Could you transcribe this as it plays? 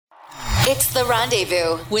It's The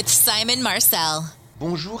Rendezvous with Simon Marcel.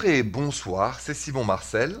 Bonjour et bonsoir, c'est Simon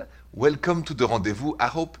Marcel. Welcome to The Rendezvous. I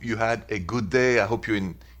hope you had a good day. I hope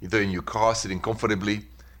you're either in your car, sitting comfortably,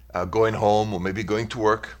 going home, or maybe going to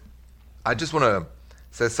work. I just want to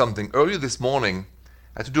say something. Earlier this morning,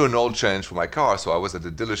 I had to do an oil change for my car, so I was at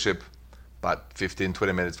the dealership about 15,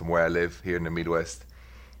 20 minutes from where I live here in the Midwest.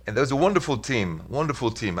 And there's a wonderful team.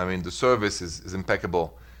 I mean, the service is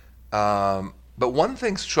impeccable. But one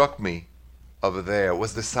thing struck me over there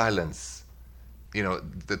was the silence. You know,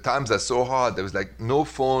 the times are so hard. There was like no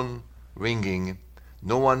phone ringing.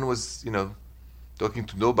 No one was, talking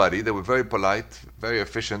to nobody. They were very polite, very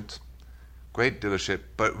efficient, great dealership,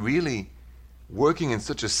 but really working in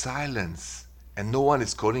such a silence, and no one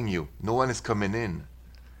is calling you. No one is coming in.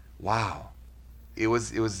 Wow. It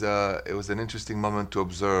was an interesting moment to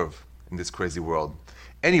observe in this crazy world.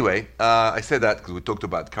 Anyway, I said that because we talked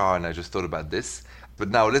about car, and I just thought about this. But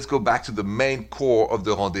now let's go back to the main core of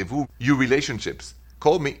the rendezvous, your relationships.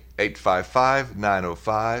 Call me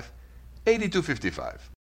 855-905-8255.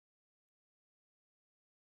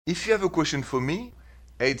 If you have a question for me,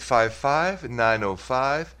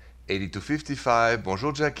 855-905-8255.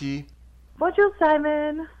 Bonjour, Jackie. Bonjour,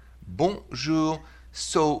 Simon. Bonjour.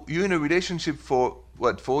 So you're in a relationship for,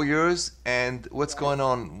 4 years? And what's going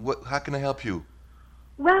on? How can I help you?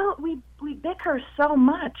 Well, we bicker so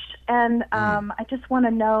much, and I just want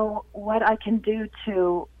to know what I can do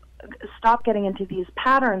to stop getting into these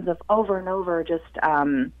patterns of over and over just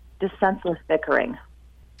senseless bickering.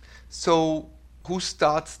 So who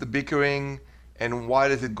starts the bickering, and why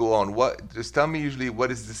does it go on? Just tell me usually, what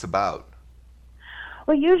is this about?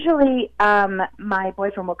 Well, usually my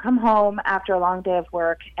boyfriend will come home after a long day of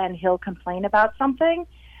work, and he'll complain about something,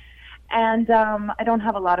 and I don't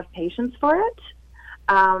have a lot of patience for it.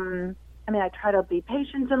 I try to be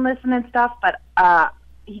patient and listen and stuff, but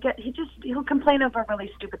he'll complain over really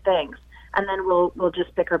stupid things, and then we'll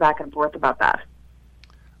just bicker back and forth about that.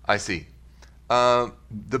 I see.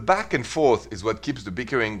 The back and forth is what keeps the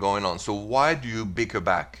bickering going on. So why do you bicker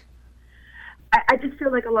back? I just feel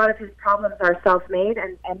like a lot of his problems are self-made,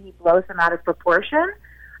 and he blows them out of proportion.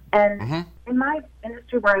 And in my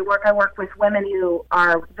industry where I work with women who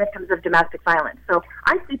are victims of domestic violence. So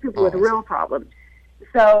I see people with real problems.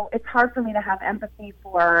 So it's hard for me to have empathy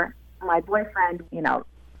for my boyfriend,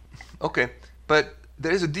 Okay, but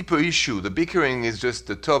there is a deeper issue. The bickering is just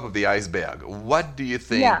the top of the iceberg. What do you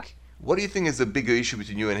think? Yeah. What do you think is the bigger issue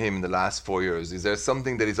between you and him in the last 4 years? Is there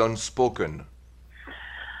something that is unspoken?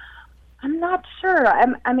 I'm not sure.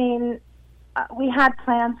 We had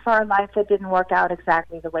plans for our life that didn't work out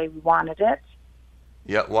exactly the way we wanted it.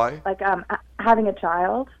 Yeah, why? Like having a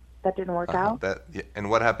child, that didn't work out. And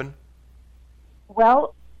what happened?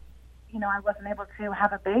 Well, I wasn't able to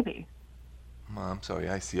have a baby. Oh, I'm sorry,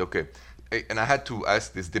 I see, okay. And I had to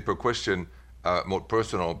ask this deeper question, more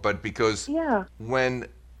personal, but because when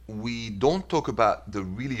we don't talk about the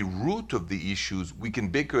really root of the issues, we can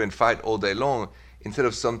bicker and fight all day long instead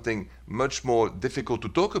of something much more difficult to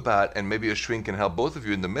talk about, and maybe a shrink can help both of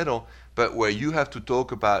you in the middle, but where you have to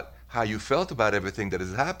talk about how you felt about everything that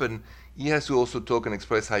has happened. He has to also talk and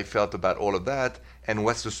express how he felt about all of that and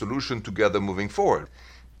what's the solution together moving forward.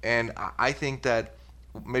 And I think that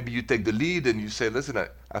maybe you take the lead and you say, listen,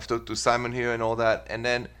 I've talked to Simon here and all that, and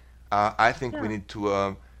then I think we need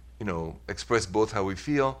to express both how we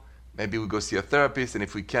feel. Maybe we go see a therapist, and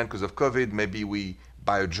if we can't because of COVID, maybe we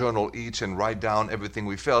buy a journal each and write down everything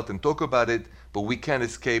we felt and talk about it, but we can't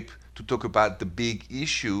escape to talk about the big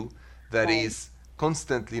issue that is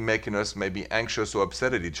constantly making us maybe anxious or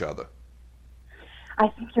upset at each other. I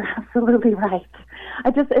think you're absolutely right.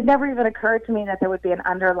 It never even occurred to me that there would be an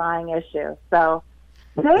underlying issue. So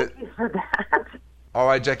thank you for that. All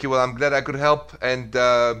right, Jackie. Well, I'm glad I could help, and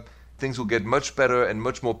things will get much better and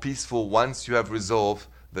much more peaceful once you have resolved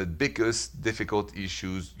the biggest difficult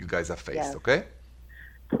issues you guys have faced, okay?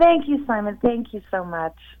 Thank you, Simon. Thank you so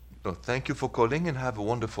much. So thank you for calling, and have a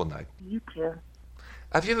wonderful night. You too.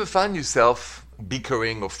 Have you ever found yourself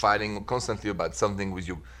bickering or fighting constantly about something with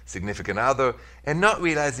your significant other and not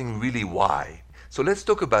realizing really why? So let's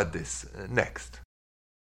talk about this next.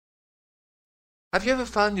 Have you ever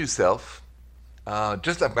found yourself,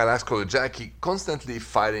 just like my last caller Jackie, constantly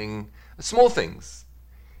fighting small things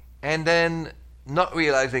and then not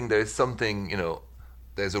realizing there is something,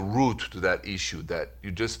 there's a root to that issue, that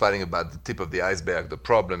you're just fighting about the tip of the iceberg. The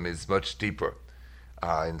problem is much deeper.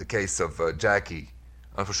 In the case of Jackie,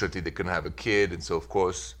 unfortunately, they couldn't have a kid, and so of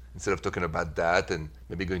course, instead of talking about that and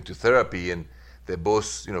maybe going to therapy, and they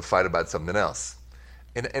both, fight about something else.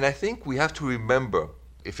 And I think we have to remember,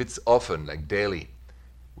 if it's often, like daily,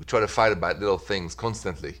 we try to fight about little things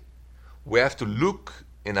constantly. we have to look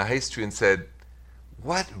in our history and said,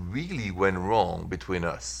 what really went wrong between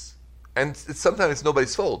us? And sometimes it's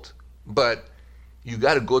nobody's fault, but you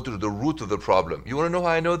got to go to the root of the problem. You want to know how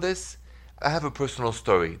I know this? I have a personal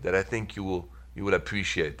story that I think you will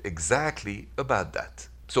appreciate exactly about that.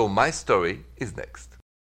 So my story is next.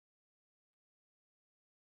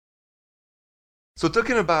 So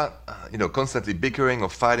talking about constantly bickering or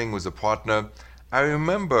fighting with a partner, I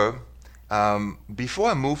remember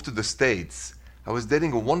before I moved to the States, I was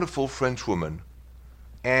dating a wonderful French woman.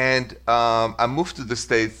 And I moved to the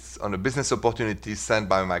States on a business opportunity sent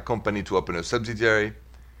by my company to open a subsidiary.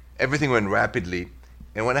 Everything went rapidly.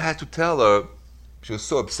 And when I had to tell her, she was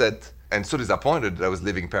so upset and so disappointed that I was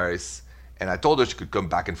leaving Paris. And I told her she could come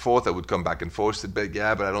back and forth. I would come back and forth. She said, but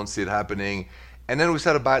I don't see it happening. And then we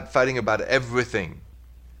started fighting about everything.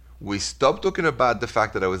 We stopped talking about the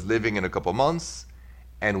fact that I was leaving in a couple months,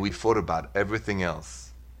 and we fought about everything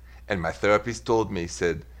else. And my therapist told me, he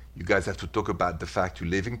said, you guys have to talk about the fact you're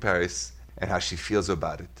leaving Paris and how she feels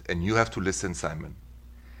about it. And you have to listen, Simon.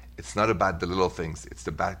 It's not about the little things. It's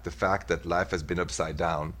about the fact that life has been upside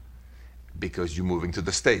down because you're moving to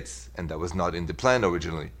the States. And that was not in the plan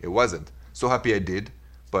originally. It wasn't. So happy I did,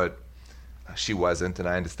 but she wasn't, and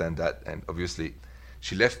I understand that. And obviously,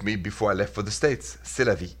 she left me before I left for the States. C'est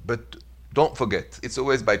la vie. But don't forget, it's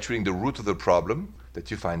always by treating the root of the problem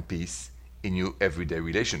that you find peace in your everyday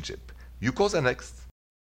relationship. You calls are next.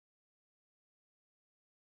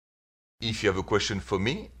 If you have a question for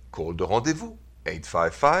me, call the rendezvous.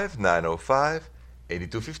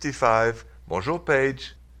 855-905-8255. Bonjour,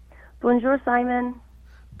 Paige. Bonjour, Simon.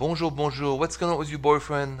 Bonjour, bonjour. What's going on with your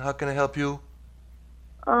boyfriend? How can I help you?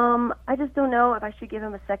 I just don't know if I should give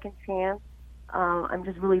him a second chance. I'm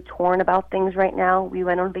just really torn about things right now. We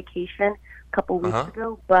went on vacation a couple weeks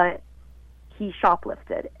ago, but he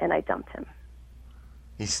shoplifted and I dumped him.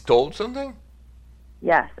 He stole something?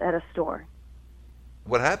 Yes, at a store.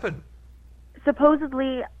 What happened?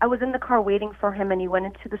 Supposedly, I was in the car waiting for him and he went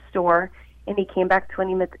into the store and he came back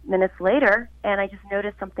 20 minutes later and I just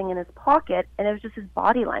noticed something in his pocket and it was just his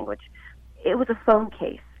body language. It was a phone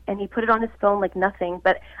case. And he put it on his phone like nothing,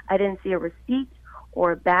 but I didn't see a receipt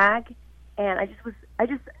or a bag. And it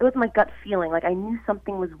was my gut feeling. Like I knew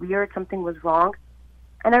something was weird, something was wrong.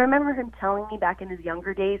 And I remember him telling me back in his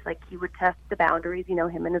younger days, like he would test the boundaries,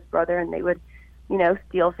 him and his brother, and they would,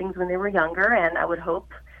 steal things when they were younger. And I would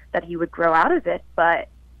hope that he would grow out of it. But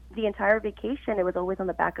the entire vacation, it was always on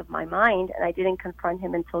the back of my mind. And I didn't confront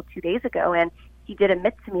him until 2 days ago. And he did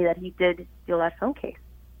admit to me that he did steal that phone case.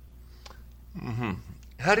 Mm-hmm.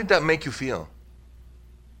 How did that make you feel?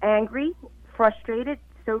 Angry, frustrated,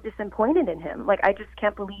 so disappointed in him. Like, I just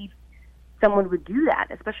can't believe someone would do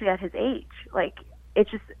that, especially at his age. Like,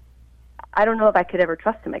 it's just, I don't know if I could ever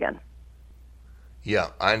trust him again.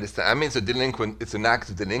 Yeah, I understand. I mean, it's an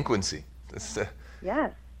act of delinquency. It's,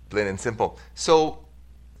 yes. Plain and simple. So,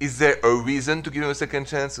 is there a reason to give him a second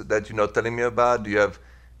chance that you're not telling me about? Do you have,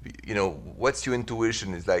 what's your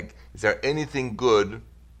intuition? Is there anything good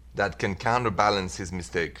that can counterbalance his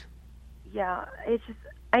mistake? Yeah, it's just,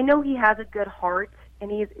 I know he has a good heart,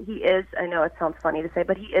 and he is, I know it sounds funny to say,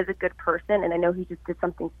 but he is a good person, and I know he just did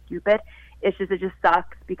something stupid. It just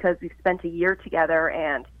sucks because we've spent a year together,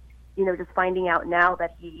 and, just finding out now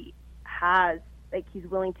that he's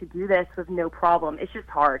willing to do this with no problem. It's just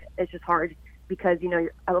hard. It's just hard because,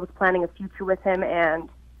 I was planning a future with him, and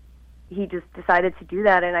he just decided to do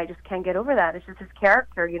that, and I just can't get over that. It's just his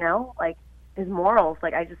character, his morals,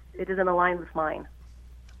 it doesn't align with mine.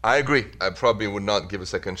 I agree. I probably would not give a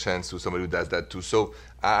second chance to somebody who does that too. So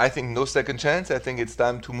I think no second chance. I think it's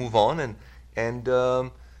time to move on and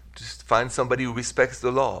just find somebody who respects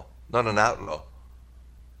the law, not an outlaw.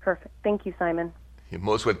 Perfect. Thank you, Simon. You're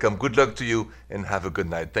most welcome. Good luck to you and have a good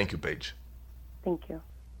night. Thank you, Paige. Thank you.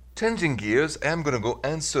 Changing gears, I am going to go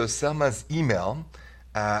answer Selma's email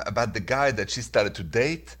about the guy that she started to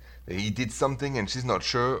date. He did something and she's not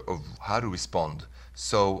sure of how to respond.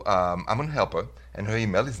 So I'm going to help her, and her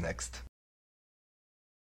email is next.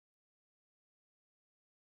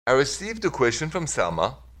 I received a question from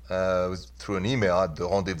Selma through an email at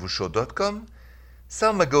therendezvousshow.com.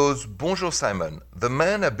 Selma goes, Bonjour Simon. The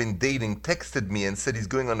man I've been dating texted me and said he's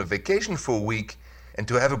going on a vacation for a week and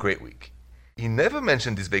to have a great week. He never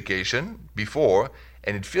mentioned his vacation before,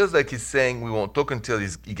 and it feels like he's saying we won't talk until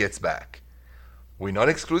he gets back. We're not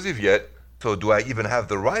exclusive yet, so do I even have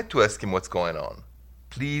the right to ask him what's going on?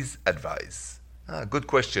 Please advise. Good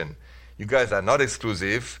question. You guys are not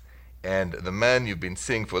exclusive, and the man you've been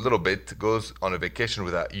seeing for a little bit goes on a vacation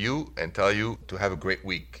without you and tell you to have a great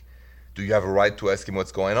week. Do you have a right to ask him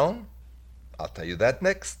what's going on? I'll tell you that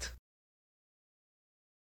next.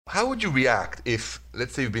 how would you react if,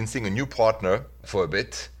 let's say, you've been seeing a new partner for a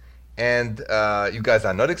bit, and you guys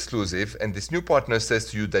are not exclusive, and this new partner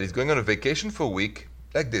says to you that he's going on a vacation for a week,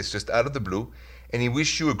 like this, just out of the blue, and he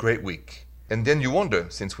wishes you a great week. And then you wonder,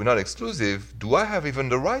 since we're not exclusive, do I have even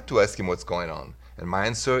the right to ask him what's going on? And my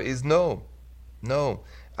answer is no. No.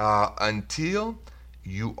 Until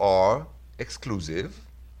you are exclusive,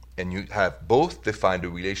 and you have both defined the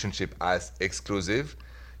relationship as exclusive,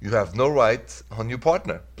 you have no right on your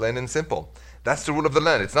partner, plain and simple. That's the rule of the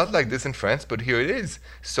land. It's not like this in France, but here it is.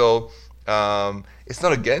 So it's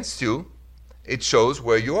not against you. It shows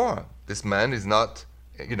where you are. This man is not,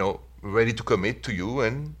 ready to commit to you,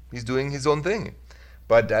 and he's doing his own thing.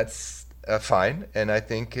 But that's fine, and I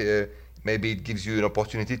think maybe it gives you an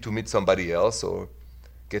opportunity to meet somebody else or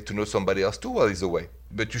get to know somebody else too while he's away.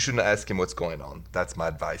 But you shouldn't ask him what's going on. That's my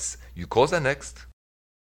advice. You calls are next.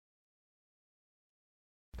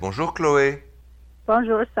 Bonjour, Chloé.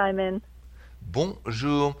 Bonjour, Simon.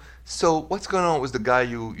 Bonjour. So what's going on with the guy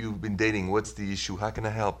you've been dating? What's the issue? How can I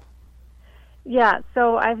help? Yeah,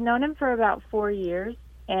 so I've known him for about 4 years,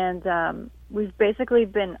 and we've basically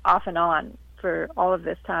been off and on for all of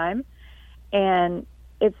this time. And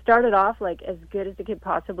it started off like as good as it could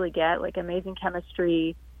possibly get, like amazing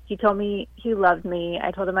chemistry. He told me he loved me. I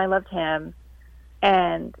told him I loved him.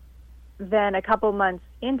 And then a couple months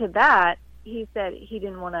into that, he said he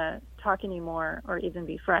didn't want to talk anymore or even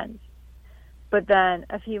be friends. But then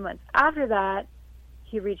a few months after that,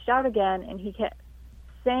 he reached out again, and he kept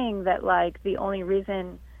saying that like the only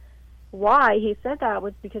reason why he said that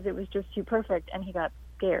was because it was just too perfect, and he got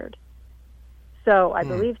scared. So I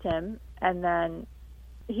believed him, and then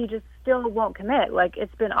he just still won't commit. Like,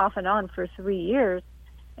 it's been off and on for 3 years,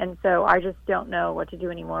 and so I just don't know what to do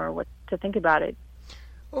anymore or what to think about it.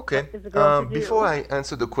 Okay. Before I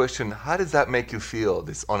answer the question, how does that make you feel,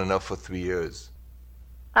 this on and off for 3 years?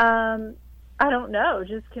 I don't know,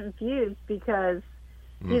 just confused, because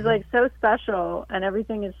he's like so special and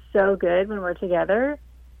everything is so good when we're together,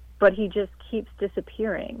 but he just keeps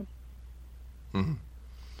disappearing.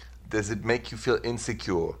 Does it make you feel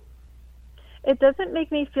insecure? It doesn't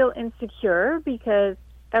make me feel insecure, because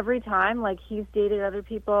every time, like, he's dated other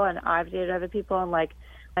people and I've dated other people, and like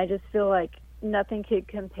I just feel like nothing could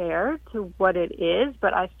compare to what it is,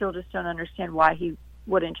 but I still just don't understand why he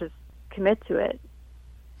wouldn't just commit to it.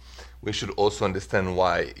 We should also understand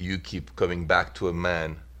why you keep coming back to a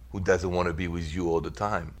man who doesn't want to be with you all the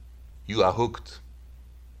time. You are hooked.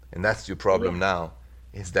 And that's your problem now,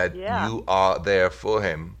 is that you are there for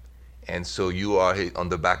him. And so you are on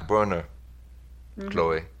the back burner,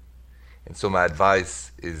 Chloé. And so my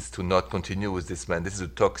advice is to not continue with this man. This is a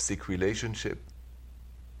toxic relationship.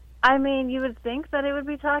 I mean, you would think that it would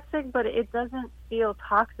be toxic, but it doesn't feel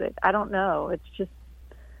toxic. I don't know. It's just...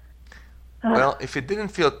 Well, if it didn't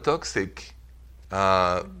feel toxic,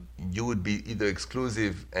 you would be either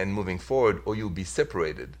exclusive and moving forward, or you'll be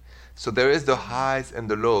separated. So there is the highs and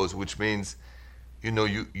the lows, which means,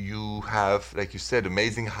 you have, like you said,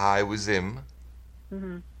 amazing high with him,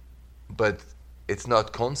 but it's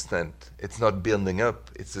not constant. It's not building up.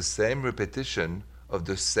 It's the same repetition of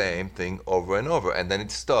the same thing over and over, and then it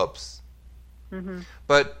stops.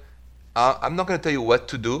 But I'm not going to tell you what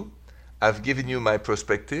to do. I've given you my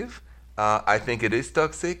perspective. I think it is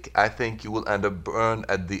toxic. I think you will end up burned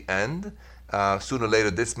at the end. Sooner or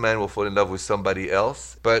later, this man will fall in love with somebody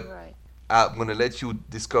else. But I'm going to let you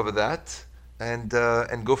discover that and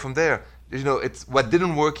go from there. It's what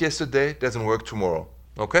didn't work yesterday doesn't work tomorrow.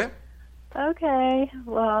 Okay? Okay.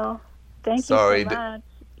 Well, thank you so much.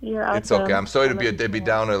 You're awesome. It's okay. I'm sorry to be a Debbie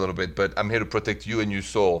Downer a little bit, but I'm here to protect you and your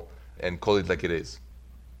soul and call it like it is.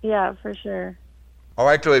 Yeah, for sure. All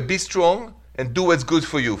right, Chloé, be strong and do what's good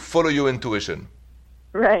for you. Follow your intuition.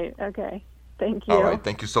 Right. Okay. Thank you. All right.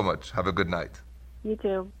 Thank you so much. Have a good night. You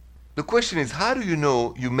too. The question is, how do you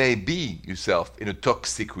know you may be yourself in a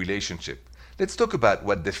toxic relationship? Let's talk about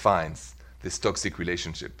what defines this toxic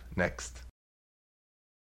relationship next.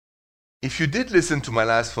 If you did listen to my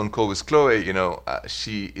last phone call with Chloé,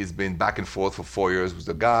 she has been back and forth for 4 years with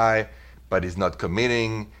the guy, but he's not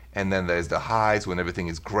committing. And then there's the highs when everything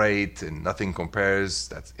is great and nothing compares.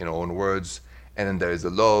 That's in her own words. And then there's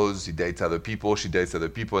the lows. He dates other people. She dates other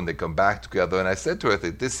people, and they come back together. And I said to her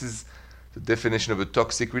that this is the definition of a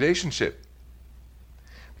toxic relationship.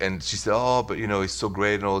 And she said, oh, but it's so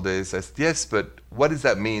great and all this. I said, yes, but what does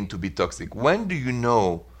that mean to be toxic? When do you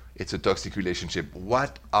know it's a toxic relationship?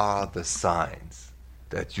 What are the signs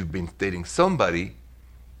that you've been dating somebody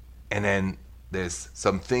and then there's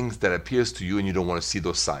some things that appears to you and you don't want to see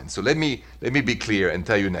those signs? So let me be clear and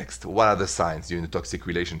tell you next. What are the signs you're in a toxic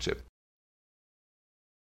relationship?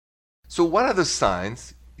 So what are the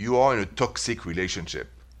signs you are in a toxic relationship.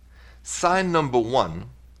 Sign number 1,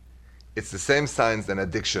 it's the same signs than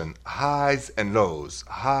addiction. Highs and lows,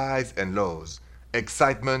 highs and lows.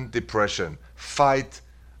 Excitement, depression, fight,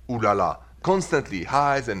 ooh la la. Constantly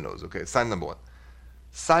highs and lows. Okay, sign number 1.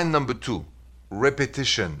 Sign number 2,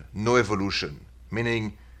 repetition, no evolution.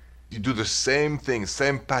 Meaning you do the same thing,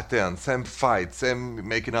 same pattern, same fight, same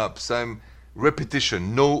making up, same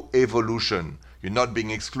repetition, no evolution. You're not being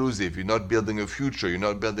exclusive, you're not building a future, you're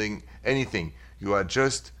not building anything. You are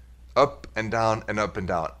just up and down and up and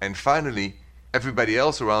down. And finally, everybody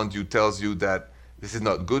else around you tells you that this is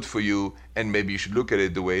not good for you and maybe you should look at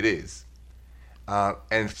it the way it is.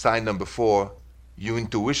 And sign number 4, your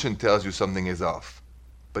intuition tells you something is off.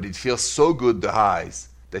 But it feels so good, the highs,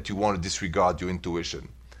 that you want to disregard your intuition.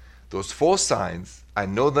 Those 4 signs, I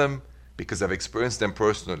know them because I've experienced them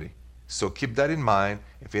personally. So keep that in mind.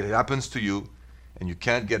 If it happens to you and you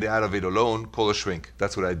can't get out of it alone, call a shrink.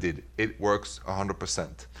 That's what I did. It works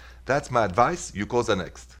 100%. That's my advice. You call the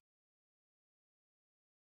next.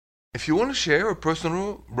 If you want to share a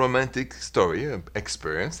personal romantic story, an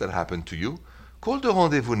experience that happened to you, call the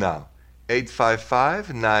rendezvous now.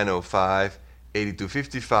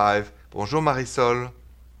 855-905-8255. Bonjour Marisol.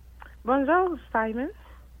 Bonjour, Simon.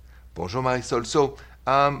 Bonjour Marisol. So,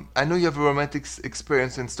 I know you have a romantic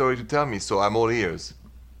experience and story to tell me, so I'm all ears.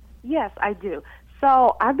 Yes, I do.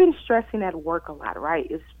 So I've been stressing at work a lot, right?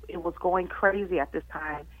 It was going crazy at this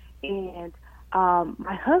time. And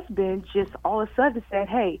my husband just all of a sudden said,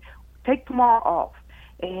 hey, take tomorrow off.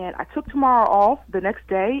 And I took tomorrow off the next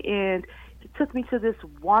day, and he took me to this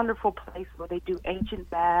wonderful place where they do ancient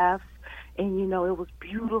baths. And, you know, it was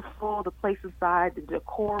beautiful. The place inside, the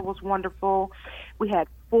decor was wonderful. We had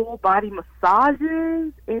full body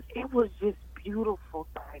massages. It was just beautiful,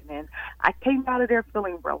 Simon. I came out of there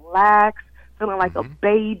feeling relaxed, feeling like a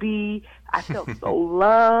baby. I felt so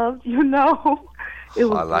loved, you know. It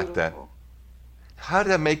was I like beautiful. that. How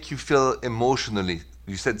did that make you feel emotionally?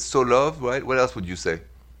 You said so loved, right? What else would you say?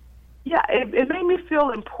 Yeah, it made me feel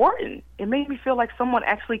important. It made me feel like someone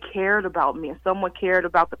actually cared about me and someone cared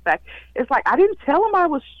about the fact. It's like I didn't tell him I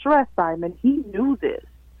was stressed, Simon. He knew this.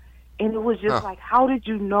 And it was just like, how did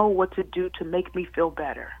you know what to do to make me feel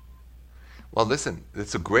better? Well, listen,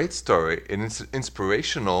 it's a great story and it's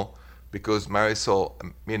inspirational because Marisol,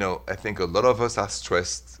 you know, I think a lot of us are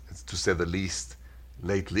stressed, to say the least,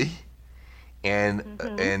 lately.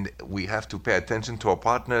 And we have to pay attention to our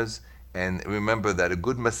partners and remember that a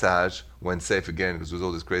good massage, when safe again, because there's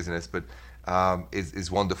all this craziness, but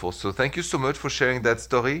is wonderful. So thank you so much for sharing that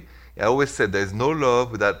story. I always said there's no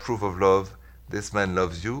love without proof of love. This man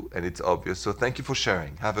loves you, and it's obvious. So thank you for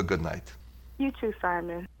sharing. Have a good night. You too,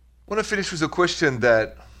 Simon. I want to finish with a question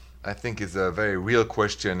that I think is a very real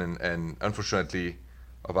question and unfortunately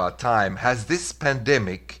of our time. Has this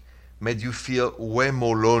pandemic made you feel way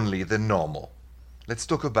more lonely than normal? Let's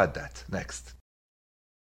talk about that next.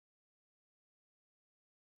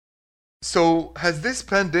 So, has this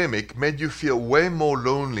pandemic made you feel way more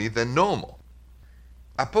lonely than normal?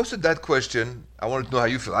 I posted that question. I wanted to know how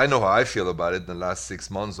you feel. I know how I feel about it in the last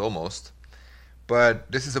 6 months almost.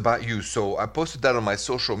 But this is about you. So I posted that on my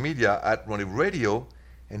social media at Rendezvous Radio,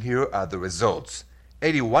 and here are the results.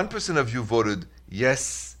 81% of you voted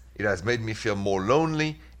yes, it has made me feel more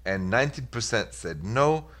lonely, and 19% said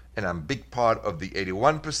no, and I'm a big part of the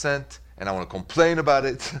 81%, and I want to complain about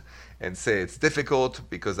it and say it's difficult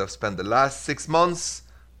because I've spent the last 6 months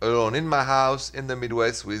alone in my house in the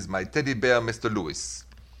Midwest with my teddy bear, Mr. Lewis.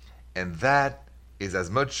 And that is as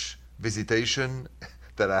much visitation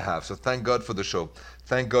that I have. So thank God for the show.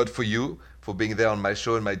 Thank God for you, for being there on my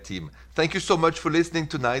show and my team. Thank you so much for listening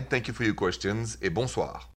tonight. Thank you for your questions, et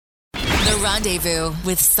bonsoir. The Rendezvous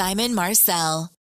with Simon Marcel.